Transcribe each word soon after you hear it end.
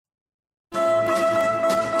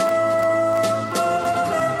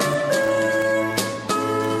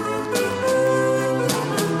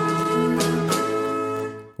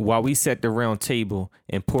while we set the round table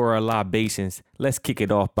and pour our libations, let's kick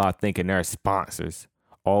it off by thanking our sponsors.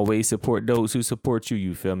 Always support those who support you,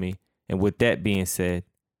 you feel me? And with that being said,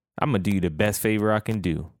 I'm going to do you the best favor I can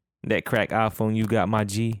do. That crack iPhone you got, my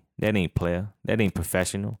G, that ain't player. That ain't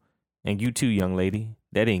professional. And you too, young lady,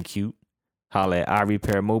 that ain't cute. Holla at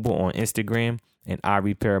iRepairMobile on Instagram and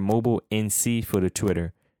iRepairMobileNC for the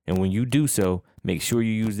Twitter. And when you do so, make sure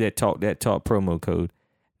you use that Talk promo code.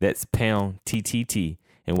 That's pound TTT.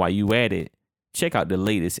 And while you at it, check out the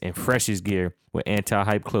latest and freshest gear with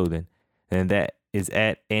Anti-Hype clothing. And that is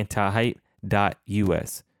at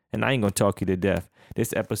antihype.us. And I ain't going to talk you to death.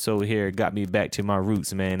 This episode here got me back to my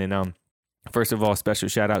roots, man. And first of all, special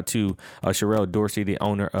shout out to Sherelle Dorsey, the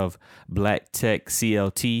owner of Black Tech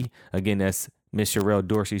CLT. Again, that's Miss Sherelle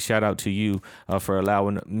Dorsey. Shout out to you for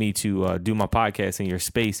allowing me to do my podcast in your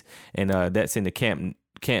space. And that's in the Camp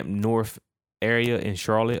North area in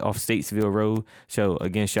Charlotte off Statesville Road. So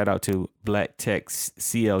again, shout out to Black Tech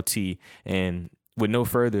CLT. And with no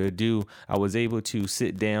further ado, I was able to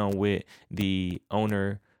sit down with the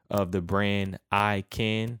owner of the brand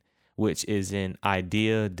IKAN, which is an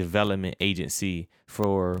idea development agency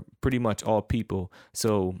for pretty much all people.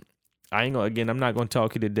 So I'm not going to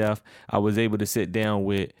talk you to death. I was able to sit down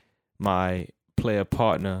with my player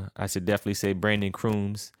partner. I should definitely say Brandon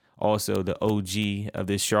Crooms, also the OG of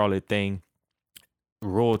this Charlotte thing.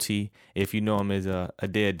 Royalty, if you know him as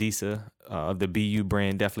Ade Adisa of the BU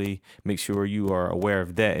brand, definitely make sure you are aware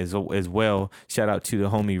of that as well. Shout out to the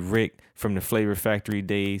homie Rick from the Flavor Factory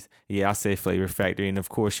days. Yeah, I say Flavor Factory. And of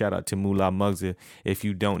course, shout out to Moolah Muggsy. If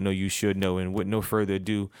you don't know, you should know. And with no further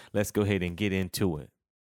ado, let's go ahead and get into it.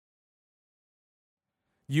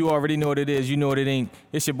 You already know what it is. You know what it ain't.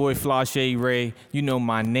 It's your boy Flashay Ray. You know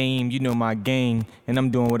my name. You know my gang. And I'm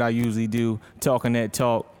doing what I usually do, talking that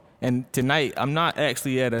talk. And tonight, I'm not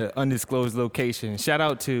actually at an undisclosed location. Shout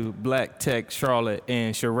out to Black Tech Charlotte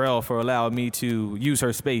and Sherelle for allowing me to use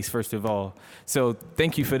her space, first of all. So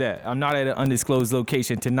thank you for that. I'm not at an undisclosed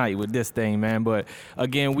location tonight with this thing, man. But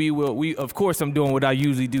again, of course, I'm doing what I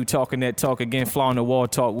usually do, talking that talk, again, fly on the wall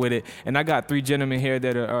talk with it. And I got three gentlemen here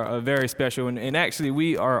that are very special. And actually,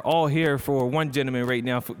 we are all here for one gentleman right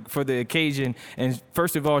now for the occasion. And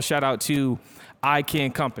first of all, shout out to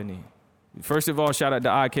IKAN Company. First of all, shout out to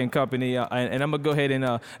IKAN Company, and I'm going to go ahead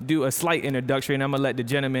and do a slight introduction, and I'm going to let the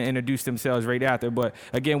gentlemen introduce themselves right after. But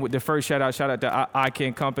again, with the first shout out to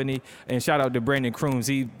IKAN Company, and shout out to Brandon Crooms.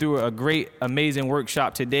 He threw a great, amazing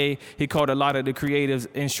workshop today. He called a lot of the creatives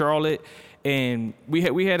in Charlotte, and we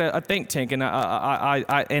had a think tank and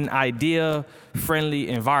an idea-friendly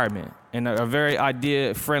environment. And a very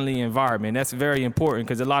idea-friendly environment. That's very important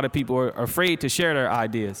because a lot of people are afraid to share their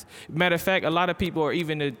ideas. Matter of fact, a lot of people are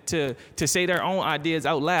even to say their own ideas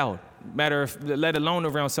out loud. Let alone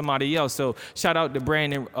around somebody else. So shout out to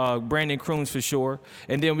Brandon Crooms for sure.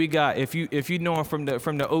 And then we got, if you know him from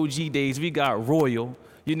the OG days, we got Royal.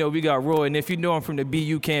 You know, we got Roy. And if you know him from the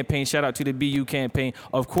BU campaign, shout out to the BU campaign.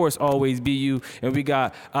 Of course, always BU. And we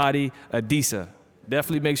got Ade Adisa.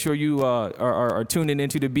 Definitely make sure you are tuning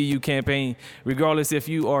into the BU campaign, regardless if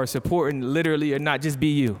you are supporting literally or not, just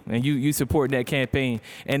BU. And you supporting that campaign.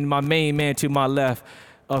 And my main man to my left,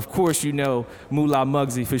 of course, you know, Moolah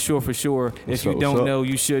Muggsy, for sure. If you don't know,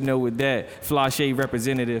 you should know with that. Flashay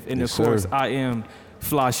representative. And of course, I am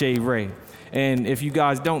Flashay Ray. And if you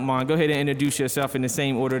guys don't mind, go ahead and introduce yourself in the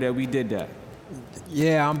same order that we did that.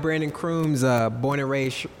 Yeah, I'm Brandon Crooms, born and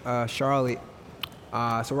raised Charlotte.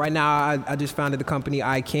 So right now, I just founded the company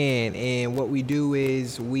IKAN, and what we do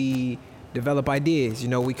is we develop ideas. You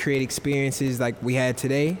know, we create experiences like we had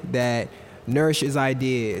today that nourishes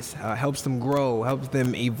ideas, helps them grow, helps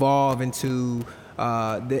them evolve into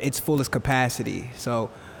its fullest capacity. So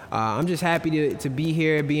I'm just happy to be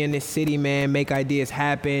here, be in this city, man, make ideas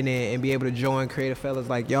happen, and be able to join creative fellas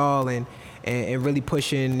like y'all and really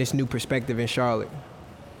pushing this new perspective in Charlotte.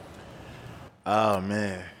 Oh,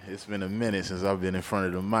 man, it's been a minute since I've been in front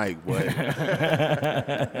of the mic, but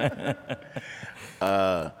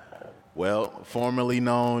well, formerly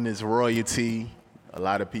known as Royalty. A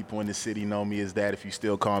lot of people in the city know me as that. If you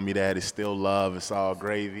still call me that, it's still love. It's all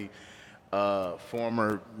gravy.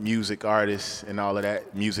 Former music artist and all of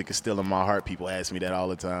that. Music is still in my heart. People ask me that all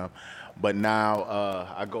the time. But now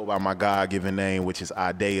I go by my God-given name, which is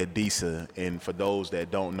Ade Adisa. And for those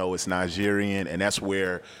that don't know, it's Nigerian, and that's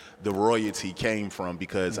where the royalty came from,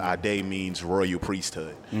 because Ade means royal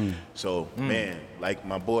priesthood. So, man, like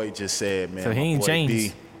my boy just said, man, so he ain't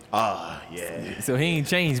changed. Yeah. So he ain't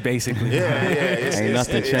changed basically. Ain't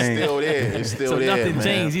nothing changed. It's still there. It's still So there, nothing man.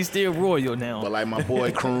 changed. He's still royal now. But like my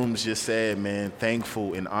boy Crooms just said, man,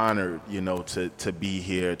 thankful and honored, to be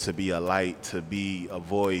here, to be a light, to be a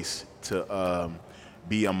voice, to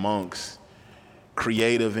be amongst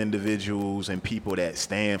creative individuals and people that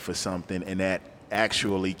stand for something and that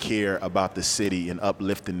actually care about the city and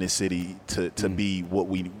uplifting the city to be what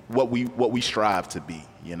we strive to be,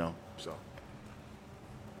 So.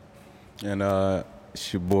 And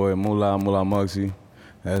it's your boy Mullah Muggsy,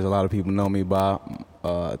 as a lot of people know me by.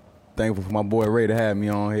 Thankful for my boy Ray to have me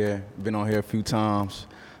on here. Been on here a few times,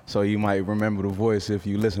 so you might remember the voice if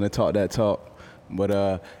you listen to Talk That Talk.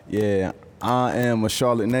 But yeah, I am a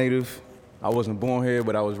Charlotte native. I wasn't born here,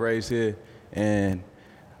 but I was raised here. And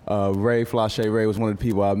Ray, Flashe Ray, was one of the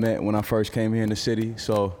people I met when I first came here in the city.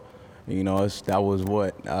 So, that was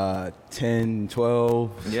what, 10,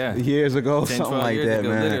 12 years ago, 10, something like years that, ago,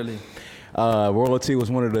 man. Literally. Royalty was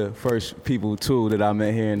one of the first people, too, that I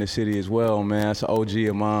met here in the city as well, man. That's an OG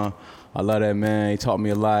of mine. I love that man. He taught me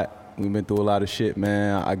a lot. We've been through a lot of shit,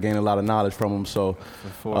 man. I gained a lot of knowledge from him, so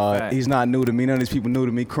he's not new to me. None of these people new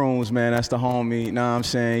to me. Crooms, man, that's the homie. You know what I'm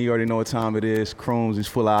saying? You already know what time it is. Crooms is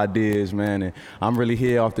full of ideas, man. And I'm really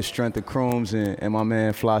here off the strength of Crooms and my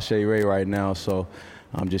man Flashe Ray right now, so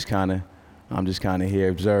I'm just kind of here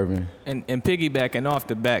observing. And piggybacking off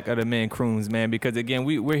the back of the man Crooms, man, because again,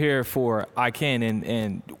 we're here for IKAN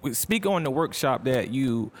and we speak on the workshop that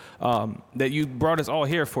you brought us all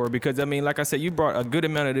here for, because I mean, like I said, you brought a good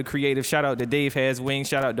amount of the creative. Shout out to Dave Has Wing,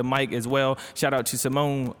 shout out to Mike as well, shout out to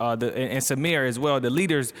Simone and Samir as well, the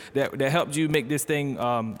leaders that helped you make this thing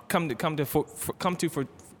come to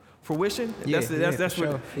fruition. That's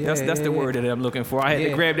the word that I'm looking for. I had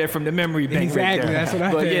to grab that from the memory bank. Exactly, right there. that's what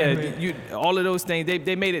I But yeah, all of those things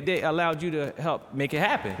they allowed you to help make it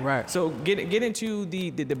happen. Right. So get into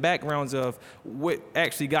the backgrounds of what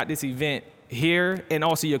actually got this event here and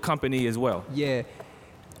also your company as well. Yeah.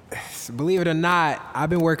 Believe it or not, I've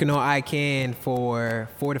been working on IKAN for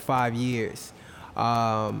 4 to 5 years.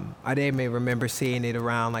 I may remember seeing it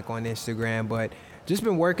around like on Instagram, but just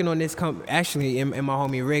been working on this actually in my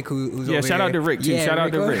homie Rick who's over shout here. out to Rick too. Yeah, shout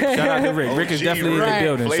out to Rick. Shout out to Rick. Rick is definitely in the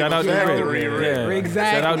building. Flavor Shout out to Factory, Rick. Rick. Yeah.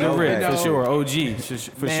 Exactly. Shout out to Rick for No. sure. OG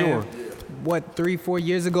for Man, sure. What, 3-4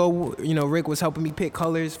 years ago, Rick was helping me pick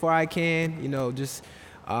colors for IKAN, just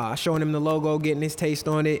showing him the logo, getting his taste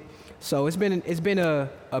on it. So it's been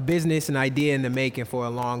a business and idea in the making for a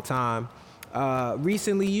long time.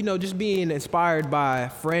 Recently, just being inspired by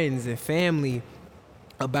friends and family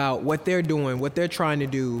about what they're doing, what they're trying to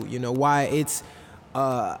do, why it's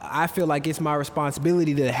I feel like it's my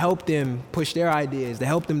responsibility to help them push their ideas, to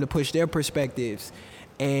help them to push their perspectives.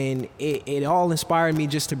 And it all inspired me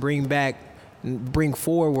just to bring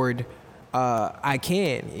forward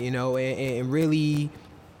IKAN, and really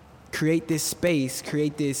create this space,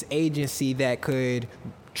 create this agency that could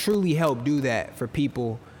truly help do that for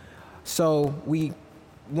people. So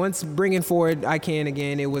once bringing forward IKAN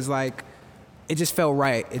again, it was like, it just felt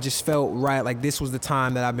right. It just felt right, like this was the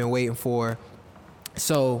time that I've been waiting for.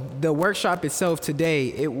 So the workshop itself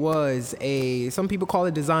today, it was some people call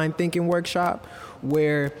it design thinking workshop,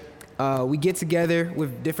 where we get together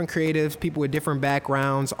with different creatives, people with different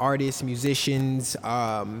backgrounds, artists, musicians,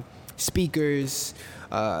 speakers,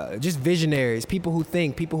 just visionaries, people who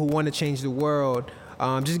think, people who want to change the world,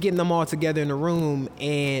 just getting them all together in a room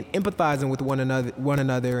and empathizing with one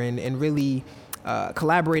another and really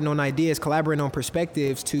collaborating on ideas, collaborating on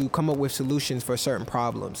perspectives to come up with solutions for certain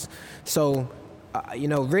problems. So,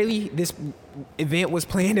 really, this event was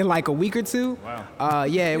planned in like a week or two. Wow.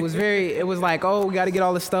 Yeah, it was like, oh, we got to get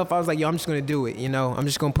all this stuff. I was like, yo, I'm just going to do it. I'm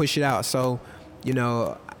just going to push it out. So,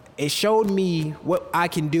 it showed me what I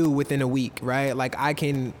can do within a week, right? Like I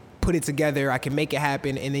can put it together, I can make it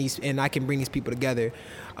happen, and I can bring these people together.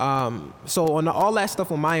 So all that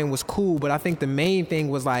stuff on my end was cool, but I think the main thing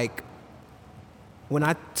was like, when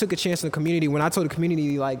I took a chance in the community, when I told the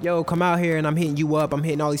community like, yo, come out here and I'm hitting you up, I'm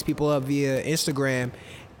hitting all these people up via Instagram,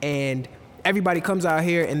 and everybody comes out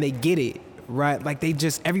here and they get it, right? Like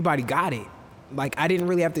everybody got it. Like I didn't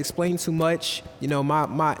really have to explain too much.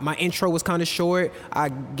 My intro was kind of short. I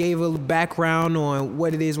gave a background on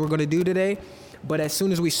what it is we're gonna do today. But as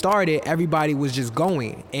soon as we started, everybody was just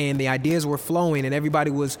going and the ideas were flowing and everybody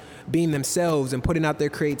was being themselves and putting out their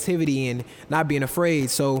creativity and not being afraid.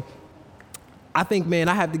 So I think, man,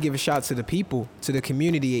 I have to give a shout to the people, to the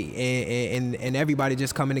community, and everybody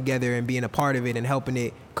just coming together and being a part of it and helping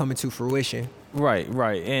it come into fruition. Right.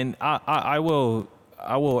 And I will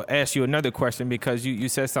ask you another question, because you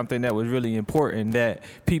said something that was really important, that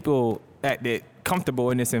people that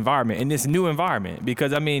comfortable in this environment, in this new environment?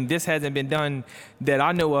 Because I mean, this hasn't been done that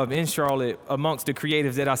I know of in Charlotte amongst the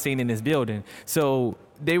creatives that I've seen in this building. So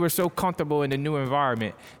they were so comfortable in the new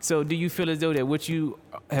environment. So do you feel as though that what you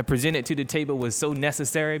have presented to the table was so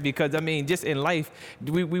necessary? Because I mean, just in life,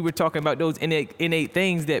 we were talking about those innate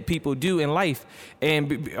things that people do in life, and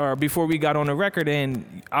before we got on the record,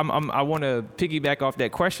 and I want to piggyback off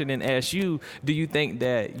that question and ask you, do you think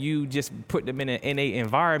that you just put them in an innate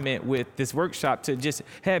environment with this workshop to just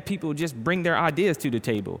have people just bring their ideas to the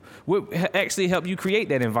table? What actually helped you create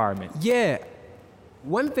that environment? Yeah.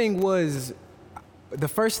 The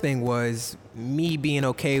first thing was me being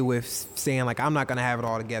okay with saying, like, I'm not going to have it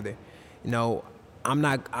all together. You know,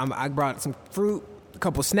 I brought some fruit, a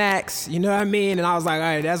couple snacks, you know what I mean? And I was like, all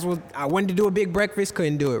right, that's what I wanted to do, a big breakfast,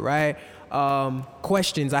 couldn't do it, right?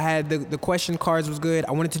 Questions, I had the question cards was good.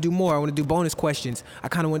 I wanted to do more. I wanted to do bonus questions. I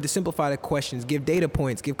kind of wanted to simplify the questions, give data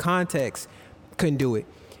points, give context. Couldn't do it.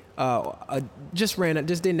 Just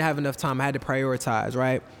didn't have enough time. I had to prioritize,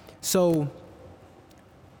 right? So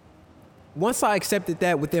once I accepted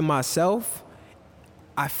that within myself,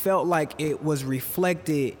 I felt like it was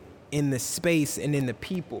reflected in the space and in the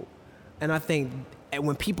people. And I think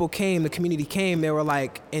when people came, the community came, they were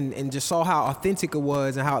like, and just saw how authentic it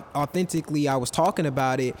was and how authentically I was talking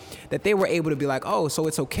about it, that they were able to be like, oh, so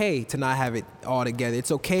it's okay to not have it all together.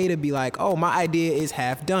 It's okay to be like, oh, my idea is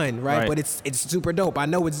half done, right? But it's super dope. I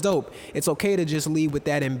know it's dope. It's okay to just lead with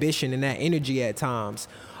that ambition and that energy at times.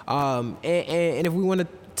 And if we want to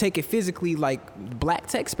take it physically, like, Black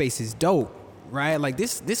tech space is dope, right? Like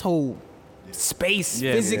this whole space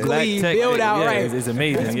physically build out, right? It's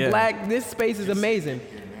amazing. This space is amazing.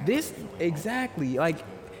 This exactly, like,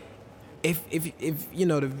 if you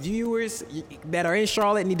know, the viewers that are in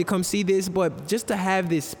Charlotte need to come see this, but just to have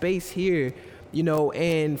this space here, you know,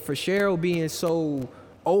 and for Cheryl being so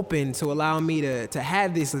open to allow me to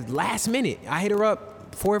have this last minute. I hit her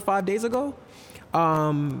up 4 or 5 days ago.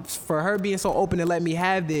 For her being so open to let me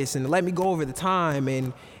have this and let me go over the time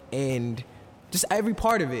and just every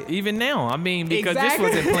part of it. Even now, I mean, because Exactly.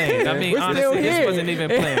 This wasn't planned. I mean, We're still honestly, this here. wasn't even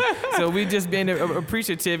planned. So we just been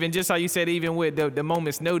appreciative, and just how you said, even with the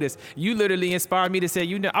moment's notice, you literally inspired me to say,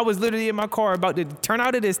 you know, I was literally in my car about to turn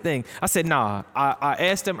out of this thing. I said, nah. I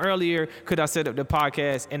asked them earlier, could I set up the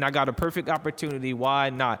podcast, and I got a perfect opportunity. Why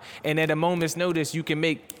not? And at a moment's notice, you can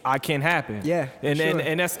make IKAN happen. Yeah, and sure.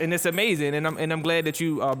 and it's amazing, and I'm glad that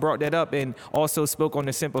you brought that up, and also spoke on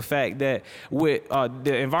the simple fact that with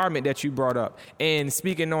the environment that you brought up, and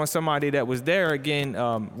speaking on somebody that was there again,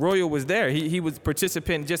 Royal was there. He was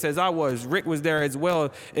participant just as I was. Rick was there as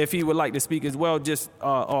well, if he would like to speak as well, just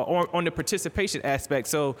on the participation aspect.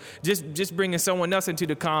 So just bringing someone else into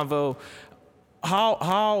the convo.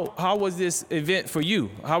 How was this event for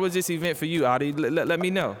you? How was this event for you, Adi? Let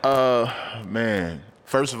me know. Man,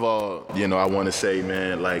 first of all, you know, I want to say,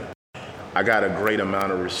 man, like, I got a great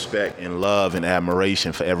amount of respect and love and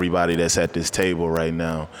admiration for everybody that's at this table right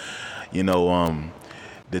now. You know,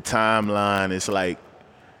 the timeline is like,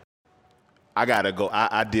 I gotta go.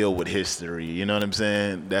 I deal with history. You know what I'm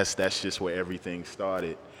saying? That's just where everything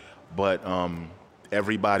started. But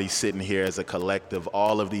everybody sitting here as a collective,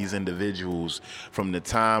 all of these individuals, from the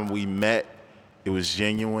time we met, it was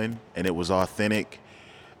genuine and it was authentic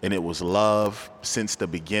and it was love since the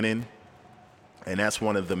beginning. And that's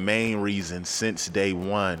one of the main reasons since day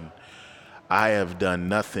one, I have done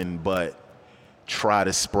nothing but try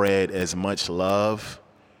to spread as much love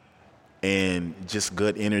and just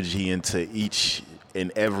good energy into each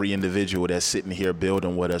and every individual that's sitting here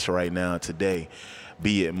building with us right now today.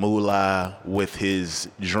 Be it Mullah with his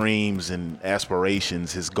dreams and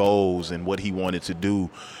aspirations, his goals, and what he wanted to do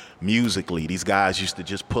musically. These guys used to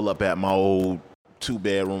just pull up at my old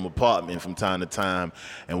 2-bedroom apartment from time to time,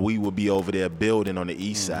 and we would be over there building on the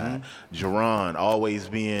east side. Jerron always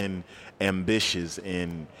being ambitious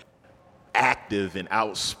and active and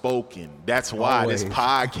outspoken. That's why this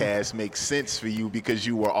podcast makes sense for you, because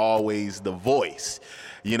you were always the voice.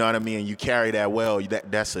 You know what I mean? You carry that well.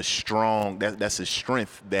 That's a strong, that's a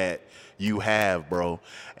strength that you have, bro.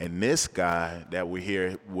 And this guy that we're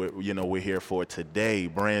here for today,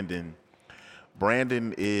 Brandon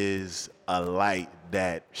is a light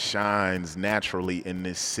that shines naturally in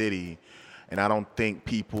this city. And I don't think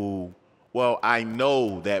people, well, I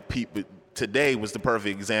know that people, today was the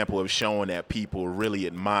perfect example of showing that people really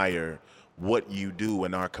admire what you do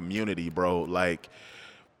in our community, bro. Like,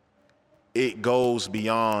 it goes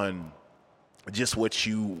beyond just what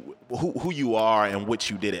you, who you are and what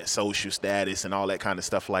you did at social status and all that kind of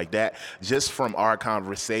stuff like that. Just from our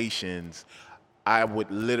conversations, I would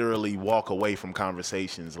literally walk away from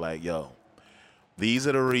conversations like, yo, These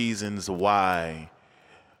are the reasons why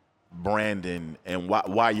Brandon and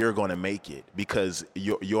why you're going to make it, because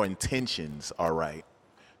your intentions are right.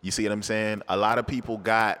 You see what I'm saying? A lot of people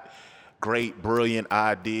got great, brilliant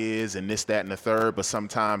ideas and this, that, and the third, but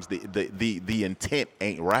sometimes the intent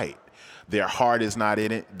ain't right. Their heart is not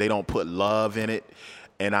in it. They don't put love in it.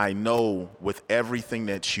 And I know with everything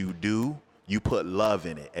that you do, you put love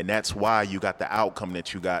in it. And that's why you got the outcome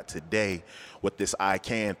that you got today with this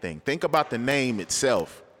IKAN thing. Think about the name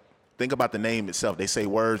itself. Think about the name itself. They say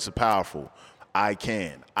words are powerful. I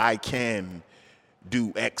can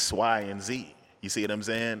do X, Y, and Z. You see what I'm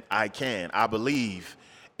saying? I believe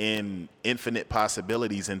in infinite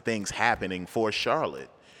possibilities and things happening for Charlotte.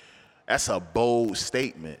 That's a bold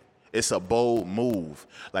statement. It's a bold move.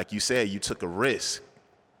 Like you said, you took a risk.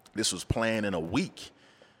 This was planned in a week.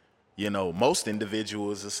 You know, most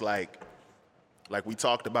individuals, it's like we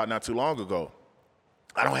talked about not too long ago.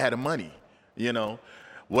 I don't have the money. You know,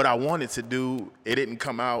 what I wanted to do, it didn't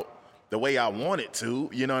come out the way I wanted to.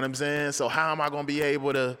 You know what I'm saying? So how am I going to be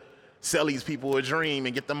able to sell these people a dream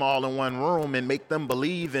and get them all in one room and make them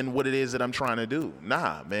believe in what it is that I'm trying to do?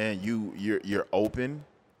 Nah, man, you're open,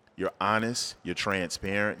 you're honest, you're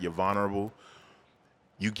transparent, you're vulnerable.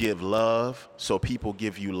 You give love, so people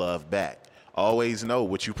give you love back. Always know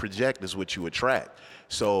what you project is what you attract.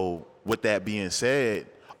 So with that being said,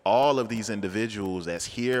 all of these individuals that's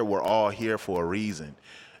here, we're all here for a reason.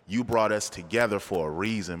 You brought us together for a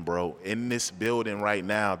reason, bro. In this building right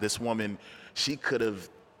now, this woman, she could have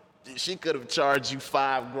charged you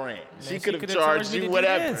 $5,000. She could have charged you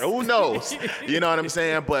whatever. Who knows? You know what I'm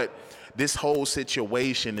saying? But this whole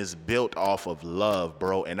situation is built off of love,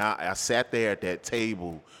 bro. And I sat there at that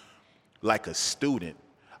table like a student.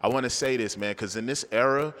 I want to say this, man, because in this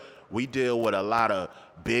era, we deal with a lot of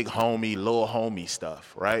big homie, little homie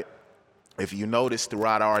stuff, right? If you notice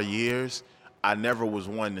throughout our years, I never was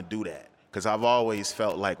one to do that. Because I've always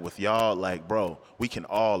felt like with y'all, like, bro, we can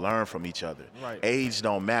all learn from each other. Right. Age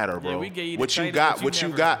don't matter, bro. Yeah, we gave you what you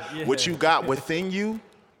got within you,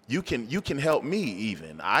 you can help me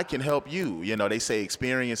even. I can help you. You know, they say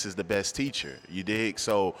experience is the best teacher. You dig?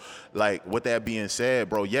 So, like, with that being said,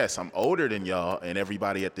 bro, yes, I'm older than y'all and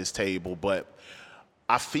everybody at this table, but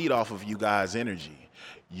I feed off of you guys' energy.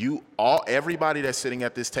 Everybody that's sitting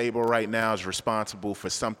at this table right now is responsible for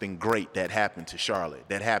something great that happened to Charlotte,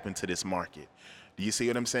 that happened to this market. Do you see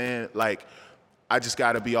what I'm saying? Like, I just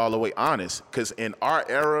got to be all the way honest, because in our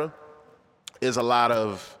era, is a lot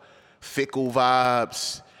of fickle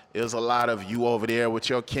vibes. There's a lot of you over there with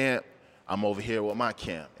your camp, I'm over here with my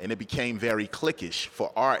camp. And it became very cliquish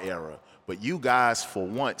for our era. But you guys, for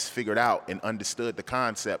once, figured out and understood the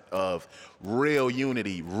concept of real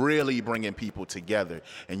unity, really bringing people together.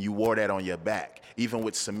 And you wore that on your back. Even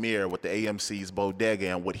with Samir, with the AMC's Bodega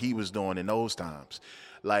and what he was doing in those times.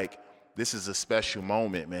 Like, this is a special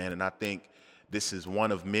moment, man. And I think this is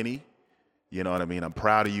one of many. You know what I mean? I'm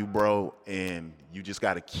proud of you, bro. And you just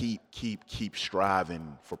got to keep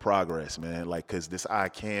striving for progress, man. Like, because this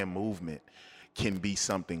IKAN movement can be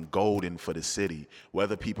something golden for the city,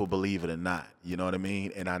 whether people believe it or not. You know what I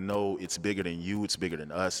mean? And I know it's bigger than you, it's bigger than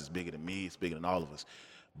us, it's bigger than me, it's bigger than all of us.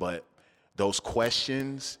 But those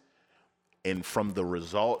questions and from the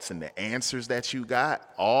results and the answers that you got,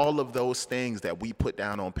 all of those things that we put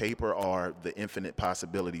down on paper are the infinite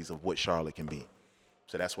possibilities of what Charlotte can be.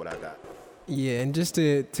 So that's what I got. Yeah, and just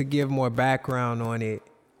to give more background on it,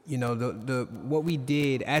 you know, the what we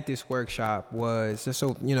did at this workshop was, just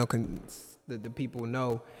so, you know, the people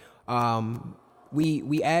know,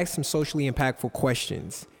 we asked some socially impactful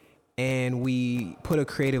questions, and we put a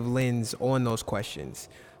creative lens on those questions.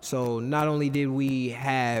 So not only did we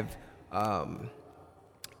have,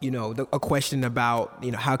 you know, a question about,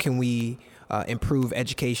 you know, how can we improve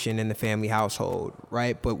education in the family household,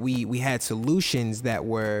 right? But we had solutions that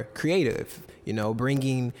were creative, you know,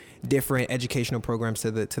 bringing different educational programs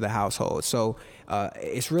to the household. So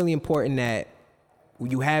it's really important that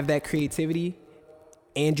you have that creativity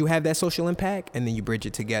and you have that social impact, and then you bridge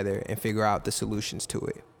it together and figure out the solutions to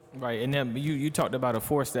it. Right, and then you talked about a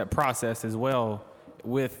 4-step process as well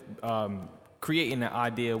with creating an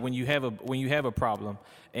idea when you have a problem,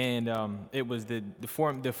 and it was the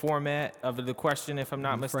format of the question, if I'm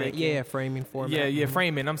not mistaken. Framing format. Yeah,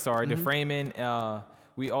 framing. I'm sorry, the framing.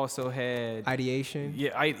 We also had ideation.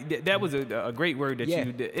 Yeah, that was a great word that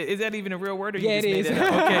you did. Is that even a real word, or you just it made is. it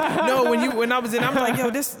up? Okay. No, when I was in, I'm like, yo,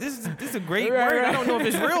 this is a great word. I don't know if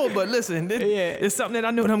it's real, but listen, it's something that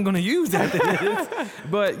I know that I'm gonna use after this.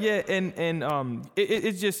 But yeah, and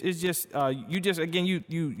it's just you just again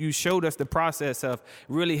you showed us the process of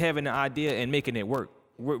really having an idea and making it work.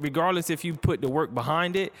 regardless if you put the work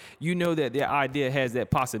behind it, you know that their idea has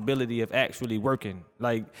that possibility of actually working.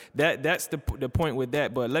 Like that's the point with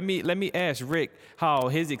that. But let me ask Rick how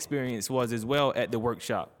his experience was as well at the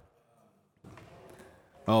workshop.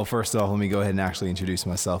 Oh, first off, let me go ahead and actually introduce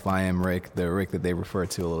myself. I am Rick, the Rick that they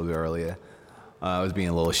referred to a little bit earlier. I was being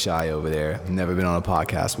a little shy over there. Never been on a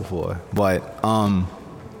podcast before. But, I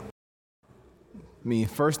mean,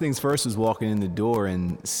 first things first was walking in the door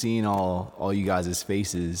and seeing all you guys'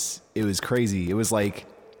 faces. It was crazy. It was like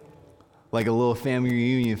a little family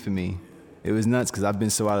reunion for me. It was nuts because I've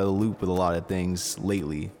been so out of the loop with a lot of things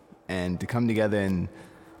lately. And to come together and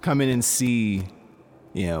come in and see,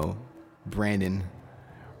 you know, Brandon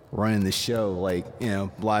running the show, like, you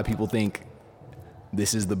know, a lot of people think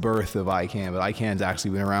this is the birth of IKAN, but IKAN's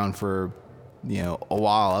actually been around for, you know, a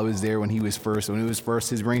while. I was there when it was first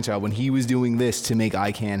his brainchild, when he was doing this to make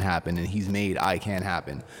IKAN happen, and he's made IKAN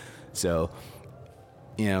happen. So,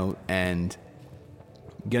 you know, and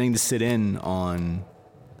getting to sit in on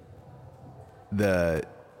the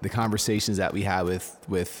conversations that we had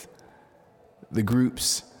with the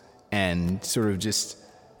groups and sort of just,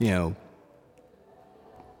 you know,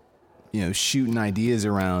 shooting ideas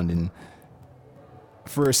around. And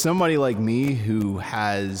for somebody like me who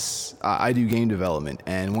has, I do game development,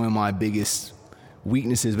 and one of my biggest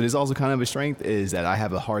weaknesses, but it's also kind of a strength, is that I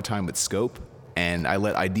have a hard time with scope, and I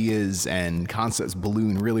let ideas and concepts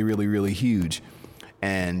balloon really, really, really huge.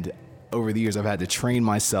 And over the years, I've had to train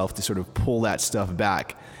myself to sort of pull that stuff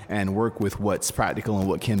back and work with what's practical and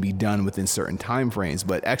what can be done within certain time frames.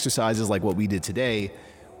 But exercises like what we did today,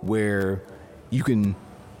 where you can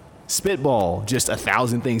spitball just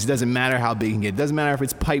 1,000 things. It doesn't matter how big it can get. It doesn't matter if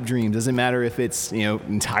it's pipe dream. It doesn't matter if it's, you know,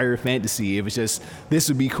 entire fantasy. If it's just, this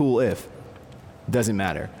would be cool if. Doesn't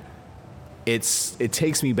matter. It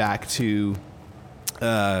takes me back to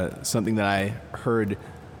something that I heard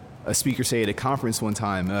a speaker say at a conference one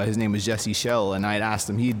time. His name was Jesse Shell, and I had asked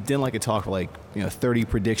him, he didn't like to talk for 30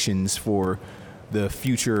 predictions for the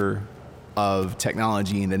future of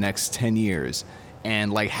technology in the next 10 years.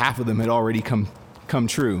 And like half of them had already come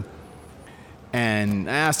true. And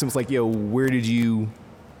I asked him, it's like, where did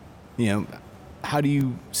how do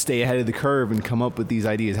you stay ahead of the curve and come up with these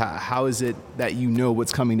ideas? How is it that you know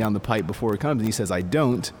what's coming down the pipe before it comes? And he says, I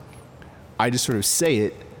don't. I just sort of say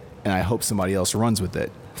it, and I hope somebody else runs with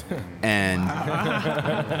it. And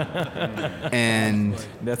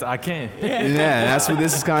that's IKAN. Yeah, that's what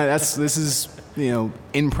this is this is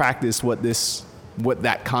in practice what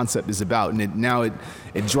that concept is about, and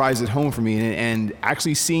it drives it home for me, and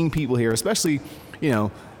actually seeing people here, especially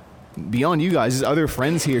beyond you guys, there's other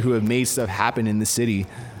friends here who have made stuff happen in the city,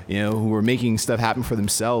 who are making stuff happen for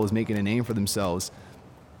themselves, making a name for themselves.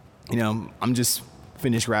 I'm just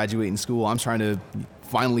finished graduating school. I'm trying to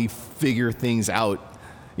finally figure things out.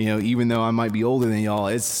 Even though I might be older than y'all,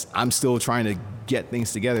 I'm still trying to get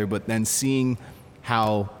things together. But then seeing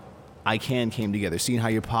how IKAN came together, seeing how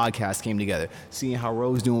your podcast came together, seeing how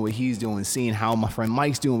Ro's doing what he's doing, seeing how my friend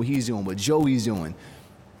Mike's doing what he's doing, what Joey's doing,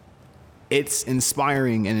 it's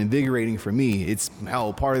inspiring and invigorating for me. It's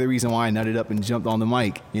part of the reason why I nutted up and jumped on the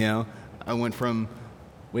mic. I went from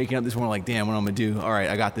waking up this morning like, damn, what I'm gonna do? All right,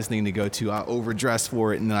 I got this thing to go to. I overdressed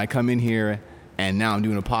for it, and then I come in here, and now I'm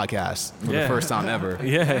doing a podcast for the first time ever.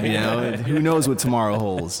 Who knows what tomorrow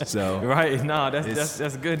holds? So right, no,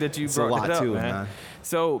 that's good that you brought that up, man.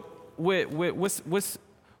 So what's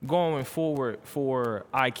going forward for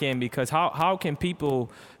IKAN? Because how can people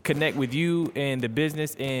connect with you and the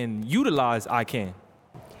business and utilize IKAN?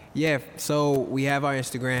 Yeah, so we have our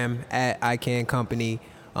Instagram at IKAN Company,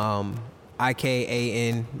 IKAN,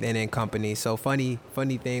 and then Company. So funny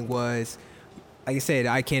thing was, like I said,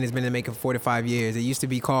 IKAN has been in the making for 4 to 5 years. It used to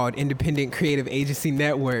be called Independent Creative Agency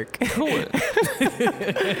Network. Cool.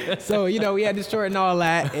 So, we had to shorten all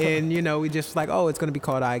that, and, we just like, it's going to be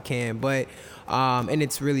called IKAN. But, and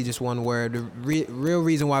it's really just one word. The real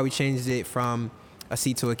reason why we changed it from a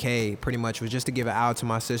C to a K pretty much was just to give an out to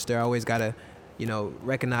my sister. I always got to,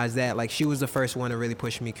 recognize that. Like, she was the first one to really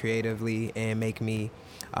push me creatively and make me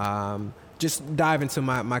just dive into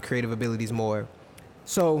my creative abilities more.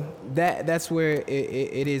 So that's where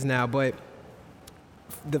it is now. But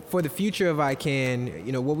for the future of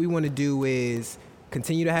IKAN, what we want to do is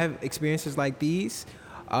continue to have experiences like these,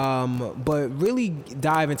 but really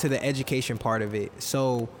dive into the education part of it.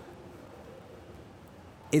 So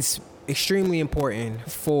it's extremely important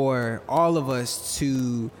for all of us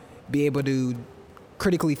to be able to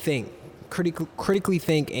critically think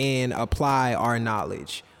and apply our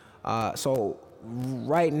knowledge. So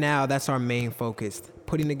right now, that's our main focus,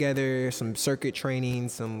 putting together some circuit training,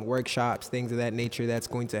 some workshops, things of that nature that's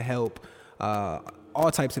going to help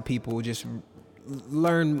all types of people just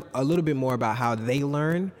learn a little bit more about how they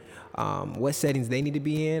learn, what settings they need to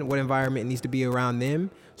be in, what environment needs to be around them,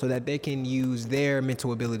 so that they can use their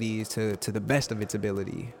mental abilities to the best of its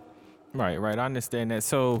ability. Right. I understand that.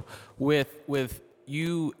 So with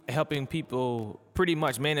you helping people pretty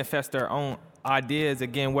much manifest their own ideas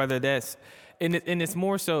again, whether that's and it's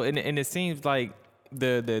more so, and it seems like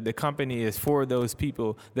the company is for those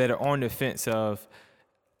people that are on the fence of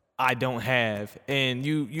I don't have, and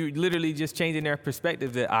you literally just changing their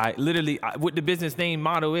perspective that what the business name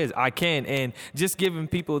motto is, I can, and just giving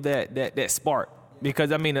people that spark,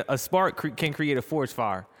 because I mean a spark can create a forest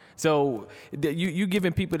fire. So you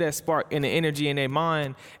giving people that spark and the energy in their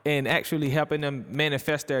mind and actually helping them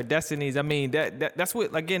manifest their destinies. I mean, that's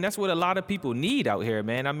what a lot of people need out here,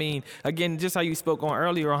 man. I mean, again, just how you spoke on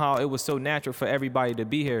earlier on how it was so natural for everybody to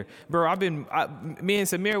be here. Bro, me and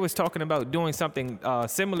Samir was talking about doing something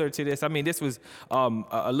similar to this. I mean, this was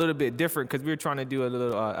a little bit different because we were trying to do a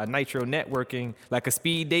little a nitro networking, like a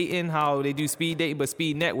speed dating, how they do speed dating, but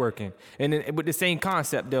speed networking. And then, with the same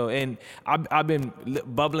concept, though. And I've been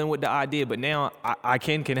bubbling with the idea, but now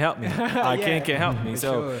IKAN can help me. IKAN can help me.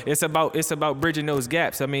 So sure. it's about bridging those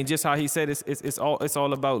gaps. I mean, just how he said, it's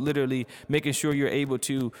all about literally making sure you're able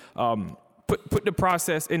to put the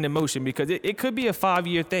process into motion, because it could be a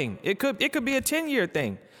 5-year thing. It could be a 10-year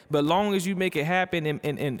thing. But long as you make it happen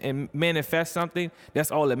and manifest something,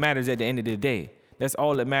 that's all that matters at the end of the day. That's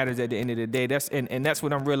all that matters at the end of the day. That's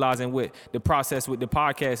what I'm realizing with the process with the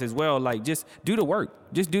podcast as well. Like, just do the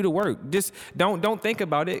work. Just do the work. Just don't think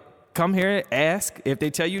about it. Come here and ask. If they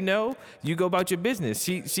tell you no, you go about your business.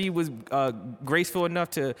 She was graceful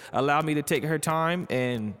enough to allow me to take her time,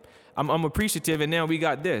 and I'm appreciative. And now we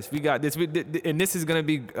got this, and this is gonna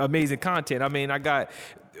be amazing content. I mean, I got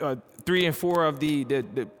 3 and 4 of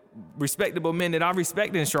the respectable men that I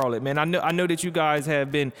respect in Charlotte, man. I know that you guys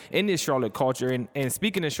have been in this Charlotte culture, and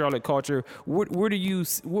speaking of Charlotte culture, what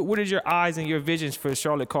is your eyes and your visions for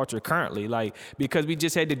Charlotte culture currently? Like, because we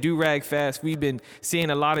just had the Do-Rag Fest, we've been seeing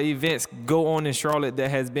a lot of events go on in Charlotte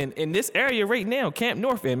that has been in this area right now, Camp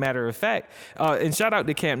North End, matter of fact. And shout out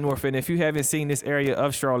to Camp North End. If you haven't seen this area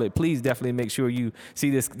of Charlotte, please definitely make sure you see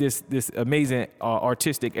this amazing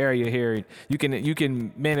artistic area here. You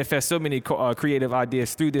can manifest so many creative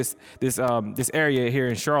ideas through this area here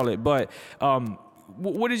in Charlotte. But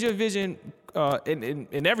what is your vision,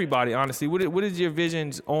 and everybody, honestly, what is your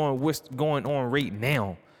visions on what's going on right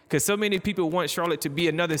now? Because so many people want Charlotte to be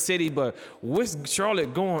another city, but what's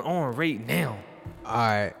Charlotte going on right now?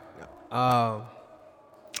 All right.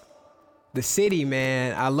 The city,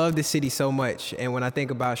 man, I love the city so much. And when I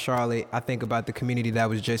think about Charlotte, I think about the community that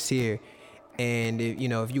was just here. And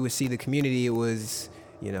if you would see the community, it was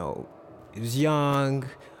young,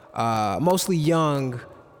 mostly young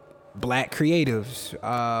black creatives,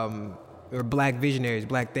 or black visionaries,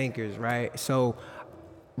 black thinkers, right? So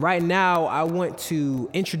right now, I want to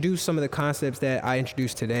introduce some of the concepts that I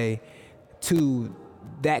introduced today to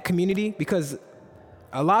that community, because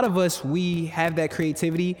a lot of us, we have that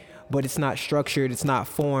creativity, but it's not structured, it's not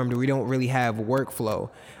formed, we don't really have workflow.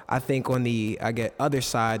 I think on the other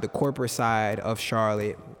side, the corporate side of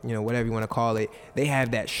Charlotte, whatever you want to call it, they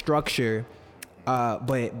have that structure,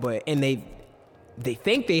 but they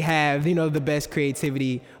think they have, the best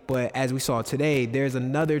creativity, but as we saw today, there's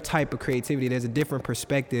another type of creativity, there's a different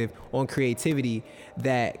perspective on creativity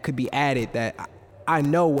that could be added that I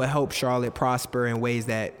know will help Charlotte prosper in ways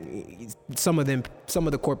that some of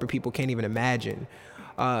the corporate people can't even imagine.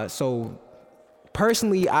 So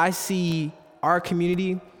personally, I see our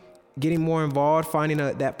community getting more involved, finding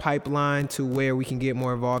that pipeline to where we can get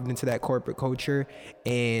more involved into that corporate culture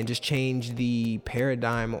and just change the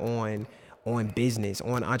paradigm on business,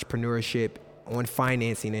 on entrepreneurship, on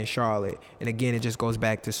financing in Charlotte. And again, it just goes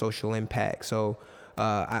back to social impact. So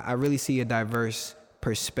I really see a diverse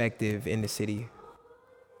perspective in the city.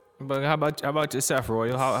 But how about yourself,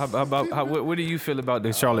 Royal? What do you feel about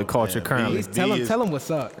the Charlotte culture currently? Tell him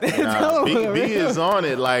what's up. B is on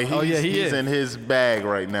it. Like, he's in his bag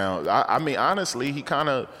right now. I mean, honestly, he kind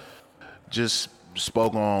of just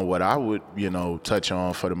spoke on what I would, touch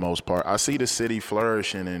on for the most part. I see the city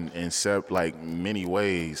flourishing in many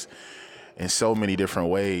ways, in so many different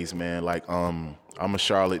ways, man. Like, I'm a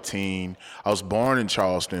Charlotte teen. I was born in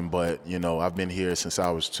Charleston, but, I've been here since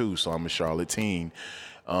I was 2, so I'm a Charlotte teen.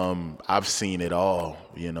 I've seen it all.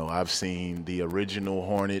 I've seen the original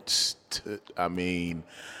Hornets.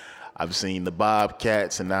 I've seen the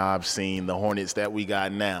Bobcats, and now I've seen the Hornets that we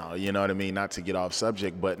got now. You know what I mean? Not to get off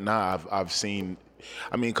subject, but I've seen.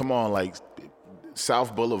 Come on, like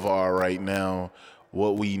South Boulevard right now,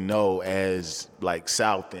 what we know as like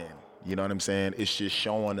South End. You know what I'm saying? It's just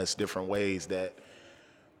showing us different ways that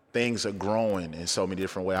things are growing in so many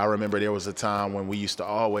different ways. I remember there was a time when we used to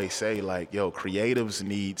always say, like, yo, creatives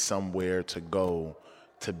need somewhere to go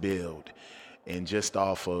to build. And just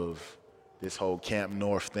off of this whole Camp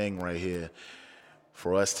North thing right here,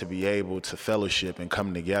 for us to be able to fellowship and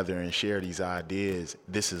come together and share these ideas,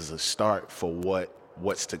 this is a start for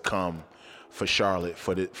what's to come for Charlotte,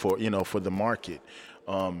 for the market.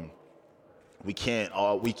 We can't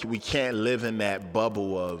live in that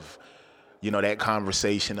bubble of, that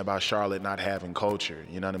conversation about Charlotte not having culture.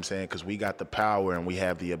 You know what I'm saying? Because we got the power and we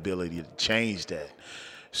have the ability to change that.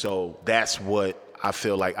 So that's what I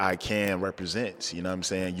feel like IKAN represents. You know what I'm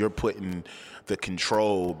saying? You're putting the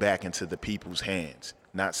control back into the people's hands.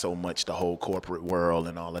 Not so much the whole corporate world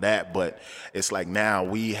and all of that, but it's like now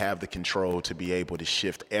we have the control to be able to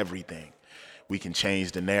shift everything. We can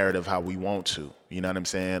change the narrative how we want to. You know what I'm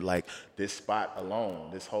saying? Like this spot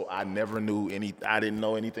alone, I didn't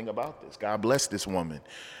know anything about this. God bless this woman,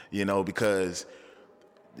 because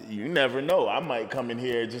you never know. I might come in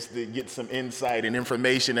here just to get some insight and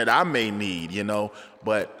information that I may need,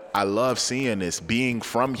 But I love seeing this. Being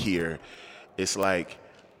from here, it's like,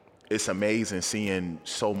 it's amazing seeing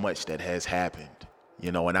so much that has happened,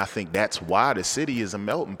 and I think that's why the city is a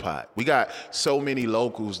melting pot. We got so many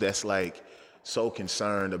locals that's like so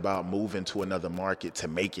concerned about moving to another market to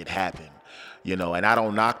make it happen, and I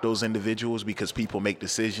don't knock those individuals because people make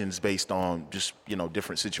decisions based on just,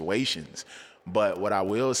 different situations. But what I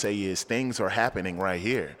will say is things are happening right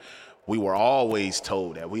here. We were always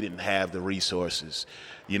told that we didn't have the resources.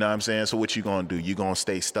 You know what I'm saying? So what you gonna do? You gonna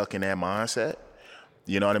stay stuck in that mindset?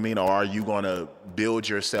 You know what I mean? Or are you going to build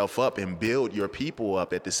yourself up and build your people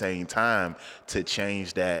up at the same time to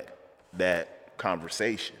change that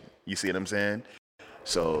conversation? You see what I'm saying?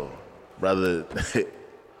 So, brother,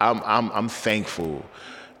 I'm thankful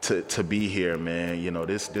to be here, man.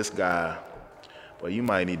 This guy, well, you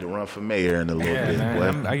might need to run for mayor in a little bit.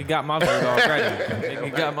 Man, you got my vote already.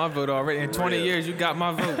 You got my vote already. In 20 years, you got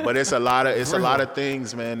my vote. But it's a lot of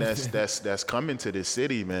things, man. That's coming to this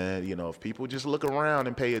city, man. If people just look around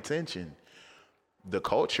and pay attention, the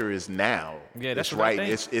culture is now. Yeah, that's it's what right.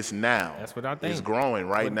 I think. It's now. That's what I think. It's growing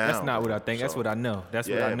now. That's not what I think. That's what I know. That's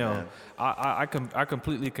what I know. Man. I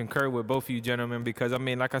completely concur with both of you gentlemen because,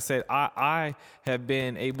 like I said, I have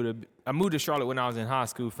been able to. I moved to Charlotte when I was in high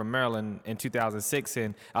school from Maryland in 2006,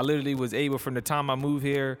 and I literally was able, from the time I moved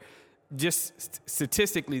here, just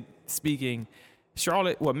statistically speaking,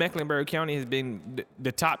 Mecklenburg County has been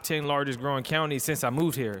the top 10 largest growing counties since I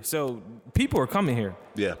moved here. So people are coming here.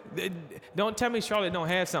 Yeah. Don't tell me Charlotte don't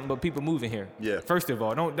have something, but people moving here. Yeah. First of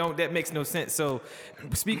all, don't that makes no sense. So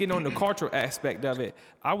speaking on the cultural aspect of it,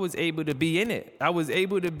 I was able to be in it. I was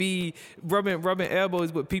able to be rubbing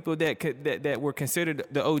elbows with people that were considered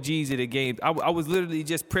the OGs of the game. I was literally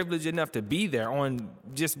just privileged enough to be there on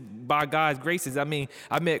just by God's graces. I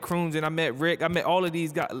met Crooms and I met Rick. I met all of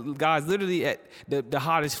these guys literally at the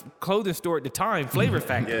hottest clothing store at the time, Flavor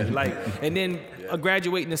Factory. Yeah. And then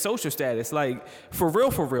graduating to social status. For real.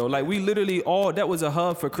 We literally that was a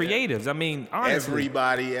hub for creatives. Honestly.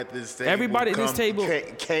 Everybody at this table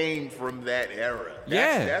came from that era.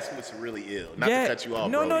 That's what's really ill. Not to cut you off,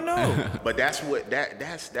 No. But that's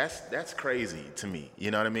crazy to me. You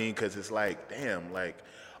know what I mean? Because it's like, damn,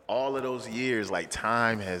 all of those years,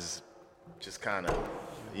 time has just kind of,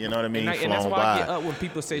 you know what I mean, and that's flown why by. I get up when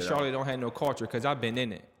people say Charlotte don't have no culture, because I've been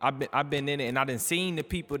in it. I've been in it, and I done seen the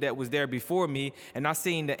people that was there before me, and I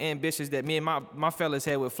seen the ambitions that me and my fellas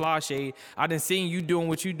had with Fly Shade. I done seen you doing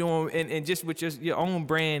what you doing, and just with your own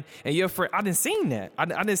brand and your friend. I done seen that. I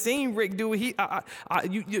done seen Rick do it.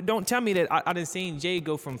 You don't tell me that I done seen Jay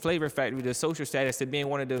go from Flavor Factory to social status to being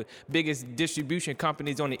one of the biggest distribution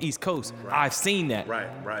companies on the East Coast. Right. I've seen that. Right.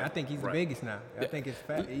 I think he's the biggest now. I think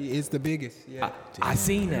it's the biggest. Yeah. I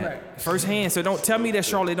seen that firsthand. So don't tell me that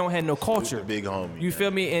Charlotte don't have no culture. The big homie. You feel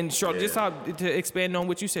me? And Charlotte, just to expand on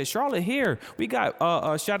what you said, Charlotte here, we got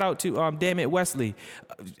shout out to Damn It Wesley.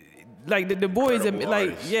 The boys,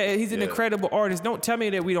 he's an incredible artist. Don't tell me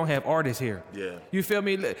that we don't have artists here. Yeah. You feel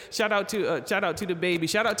me? Shout out to the baby.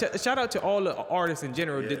 Shout out to all the artists in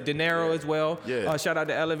general. Yeah. De Niro as well. Yeah. Shout out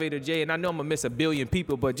to Elevator J. And I know I'm gonna miss a billion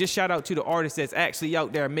people, but just shout out to the artists that's actually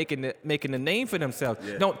out there making the name for themselves.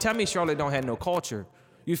 Yeah. Don't tell me Charlotte don't have no culture.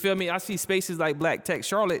 You feel me? I see spaces like Black Tech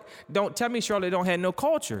Charlotte. Don't tell me Charlotte don't have no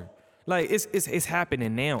culture. It's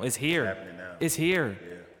happening now. It's here. It's happening now. It's here.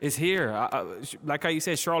 Yeah. It's here. Like how you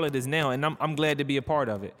said, Charlotte is now, and I'm glad to be a part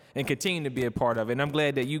of it and continue to be a part of it. And I'm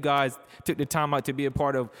glad that you guys took the time out to be a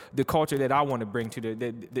part of the culture that I want to bring to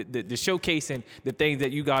the showcasing the things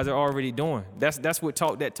that you guys are already doing. That's what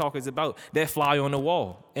that talk is about. That fly on the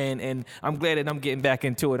wall. And I'm glad that I'm getting back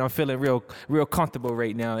into it. I'm feeling real comfortable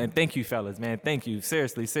right now. And thank you, fellas, man. Thank you.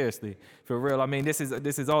 Seriously, for real. I mean, this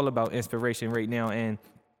is all about inspiration right now. And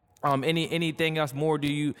anything else more that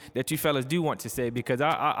you fellas do want to say? Because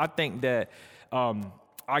I think that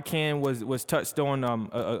IKAN was touched on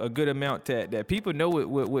a good amount that people know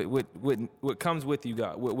what comes with you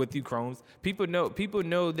guys, with you Chromes. People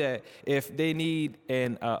know that if they need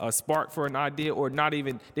a spark for an idea, or not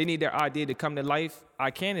even they need their idea to come to life,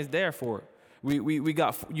 IKAN is there for it. You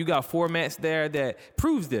got formats there that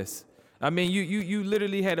proves this. I mean, you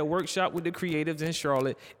literally had a workshop with the creatives in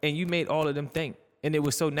Charlotte, and you made all of them think. And it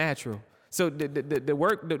was so natural. So the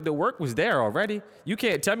work was there already. You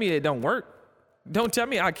can't tell me it don't work. Don't tell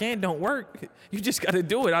me IKAN don't work. You just got to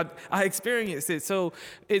do it. I experienced it. So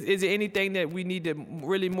is there anything that we need to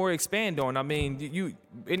really more expand on? I mean,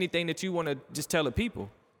 anything that you want to just tell the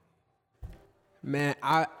people? Man,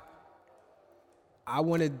 I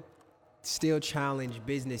want to still challenge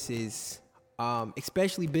businesses,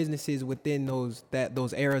 especially businesses within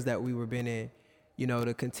those eras that we were been in,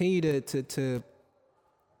 to continue to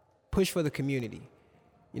push for the community.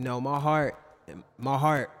 My heart,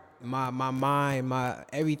 my mind, my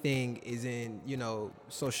everything is in,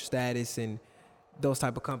 social status and those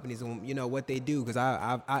type of companies and, what they do. Because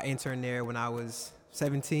I interned there when I was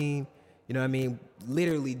 17,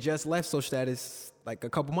 literally just left social status like a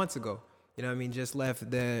couple months ago. Just left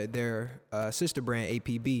their sister brand,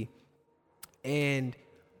 APB. And,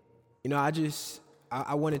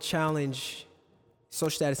 I want to challenge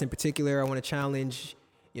social status in particular. I want to challenge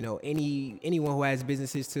anyone who has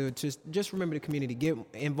businesses to just remember the community, get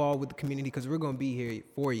involved with the community, because we're going to be here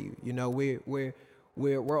for you.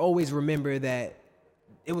 We're always remember that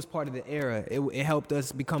it was part of the era. It helped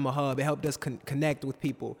us become a hub. It helped us connect with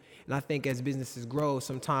people. And I think as businesses grow,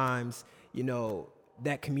 sometimes,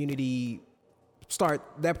 that community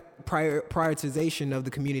that prioritization of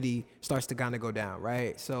the community starts to kind of go down,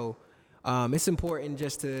 right? So it's important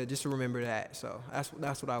just to remember that. So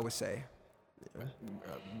that's what I would say.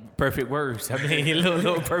 Perfect words. I mean,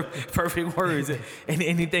 little perfect words.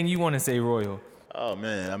 Anything you want to say, Royal? Oh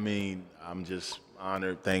man, I'm just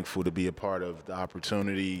honored, thankful to be a part of the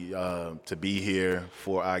opportunity to be here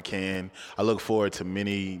for IKAN. I look forward to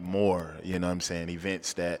many more,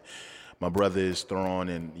 events that my brother is throwing,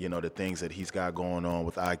 and the things that he's got going on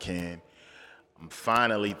with IKAN. I'm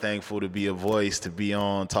finally thankful to be a voice, to be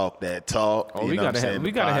on Talk That Talk. Oh, we gotta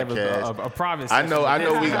have a private session.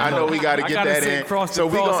 I know we gotta get that in. So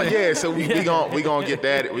we gonna get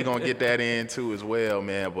that. We gonna get that in too as well,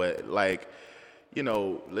 man. But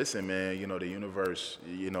listen, man. The universe.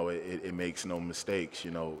 It makes no mistakes.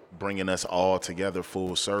 Bringing us all together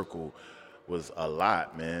full circle was a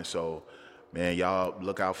lot, man. So, man, y'all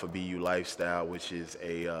look out for BU Lifestyle, which is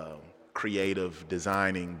a creative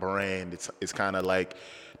designing brand. It's kind of like,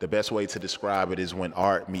 the best way to describe it is when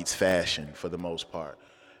art meets fashion, for the most part.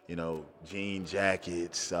 Jean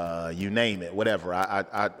jackets, you name it, whatever.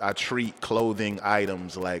 I treat clothing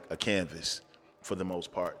items like a canvas, for the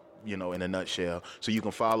most part, in a nutshell. So you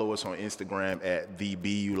can follow us on Instagram at the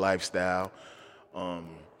BU Lifestyle.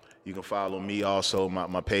 You can follow me also.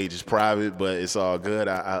 My page is private, but it's all good.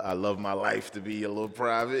 I love my life to be a little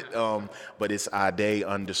private. But it's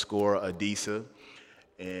Ade_Adisa.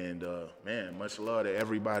 And, man, much love to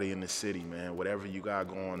everybody in the city, man. Whatever you got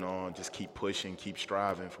going on, just keep pushing, keep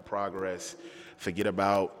striving for progress. Forget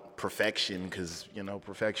about perfection, because,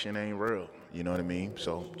 perfection ain't real. You know what I mean?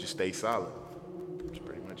 So just stay solid. That's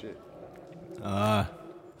pretty much it.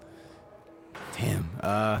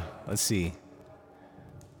 Let's see.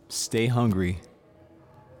 Stay hungry.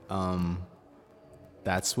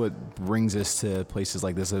 That's what brings us to places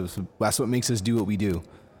like this. That's what makes us do what we do.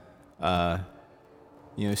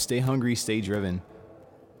 Stay hungry, stay driven.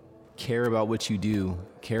 Care about what you do.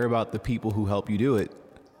 Care about the people who help you do it.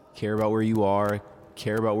 Care about where you are.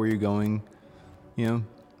 Care about where you're going.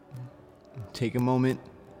 Take a moment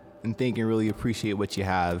and think and really appreciate what you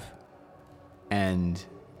have. And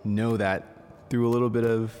know that through a little bit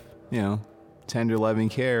of, tender, loving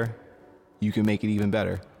care, you can make it even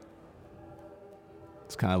better.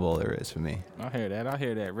 It's kind of all there is for me. I hear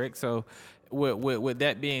that, Rick. So with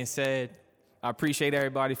that being said, I appreciate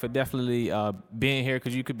everybody for definitely being here,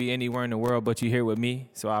 because you could be anywhere in the world, but you're here with me.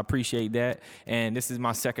 So I appreciate that. And this is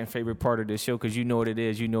my second favorite part of the show, because you know what it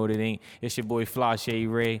is, you know what it ain't. It's your boy Flashe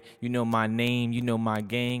Ray. You know my name, you know my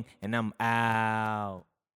gang, and I'm out.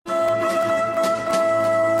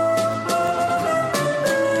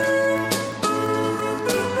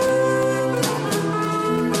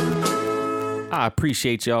 I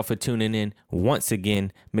appreciate y'all for tuning in once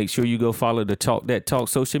again. Make sure you go follow the Talk That Talk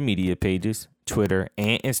social media pages, Twitter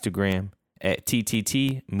and Instagram at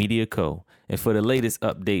TTT Media Co. And for the latest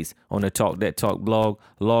updates on the Talk That Talk blog,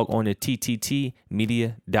 log on to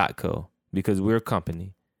tttmedia.co because we're a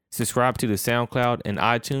company. Subscribe to the SoundCloud and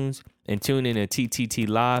iTunes and tune in to TTT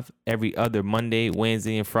Live every other Monday,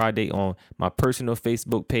 Wednesday, and Friday on my personal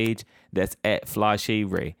Facebook page. That's at Flashade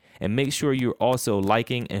Ray. And make sure you're also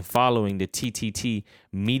liking and following the TTT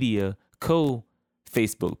Media Co.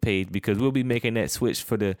 Facebook page because we'll be making that switch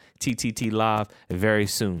for the TTT Live very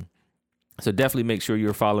soon. So definitely make sure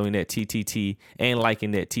you're following that TTT and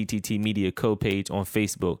liking that TTT Media Co. page on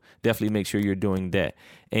Facebook. Definitely make sure you're doing that.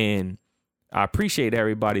 And I appreciate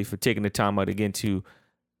everybody for taking the time out again to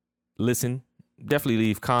listen. Definitely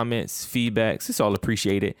leave comments, feedbacks. It's all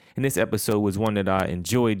appreciated. And this episode was one that I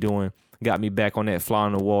enjoyed doing. Got me back on that fly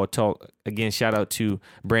on the wall talk. Again, shout out to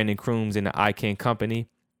Brandon Crooms and the IKAN company.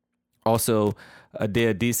 Also,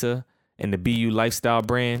 Adair Disa and the BU Lifestyle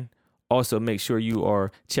brand. Also, make sure you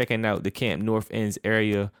are checking out the Camp North Ends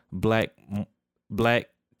area Black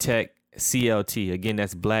Tech CLT. Again,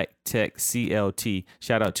 that's Black Tech CLT.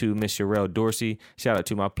 Shout out to Miss Sherelle Dorsey. Shout out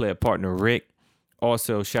to my player partner Rick.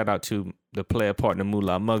 Also, shout out to the player partner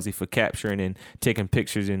Moolah Muggsy for capturing and taking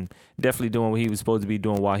pictures and definitely doing what he was supposed to be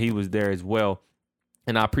doing while he was there as well.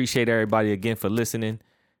 And I appreciate everybody again for listening.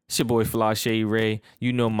 It's your boy Flashade Ray.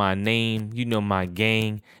 You know my name, you know my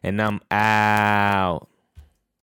gang, and I'm out.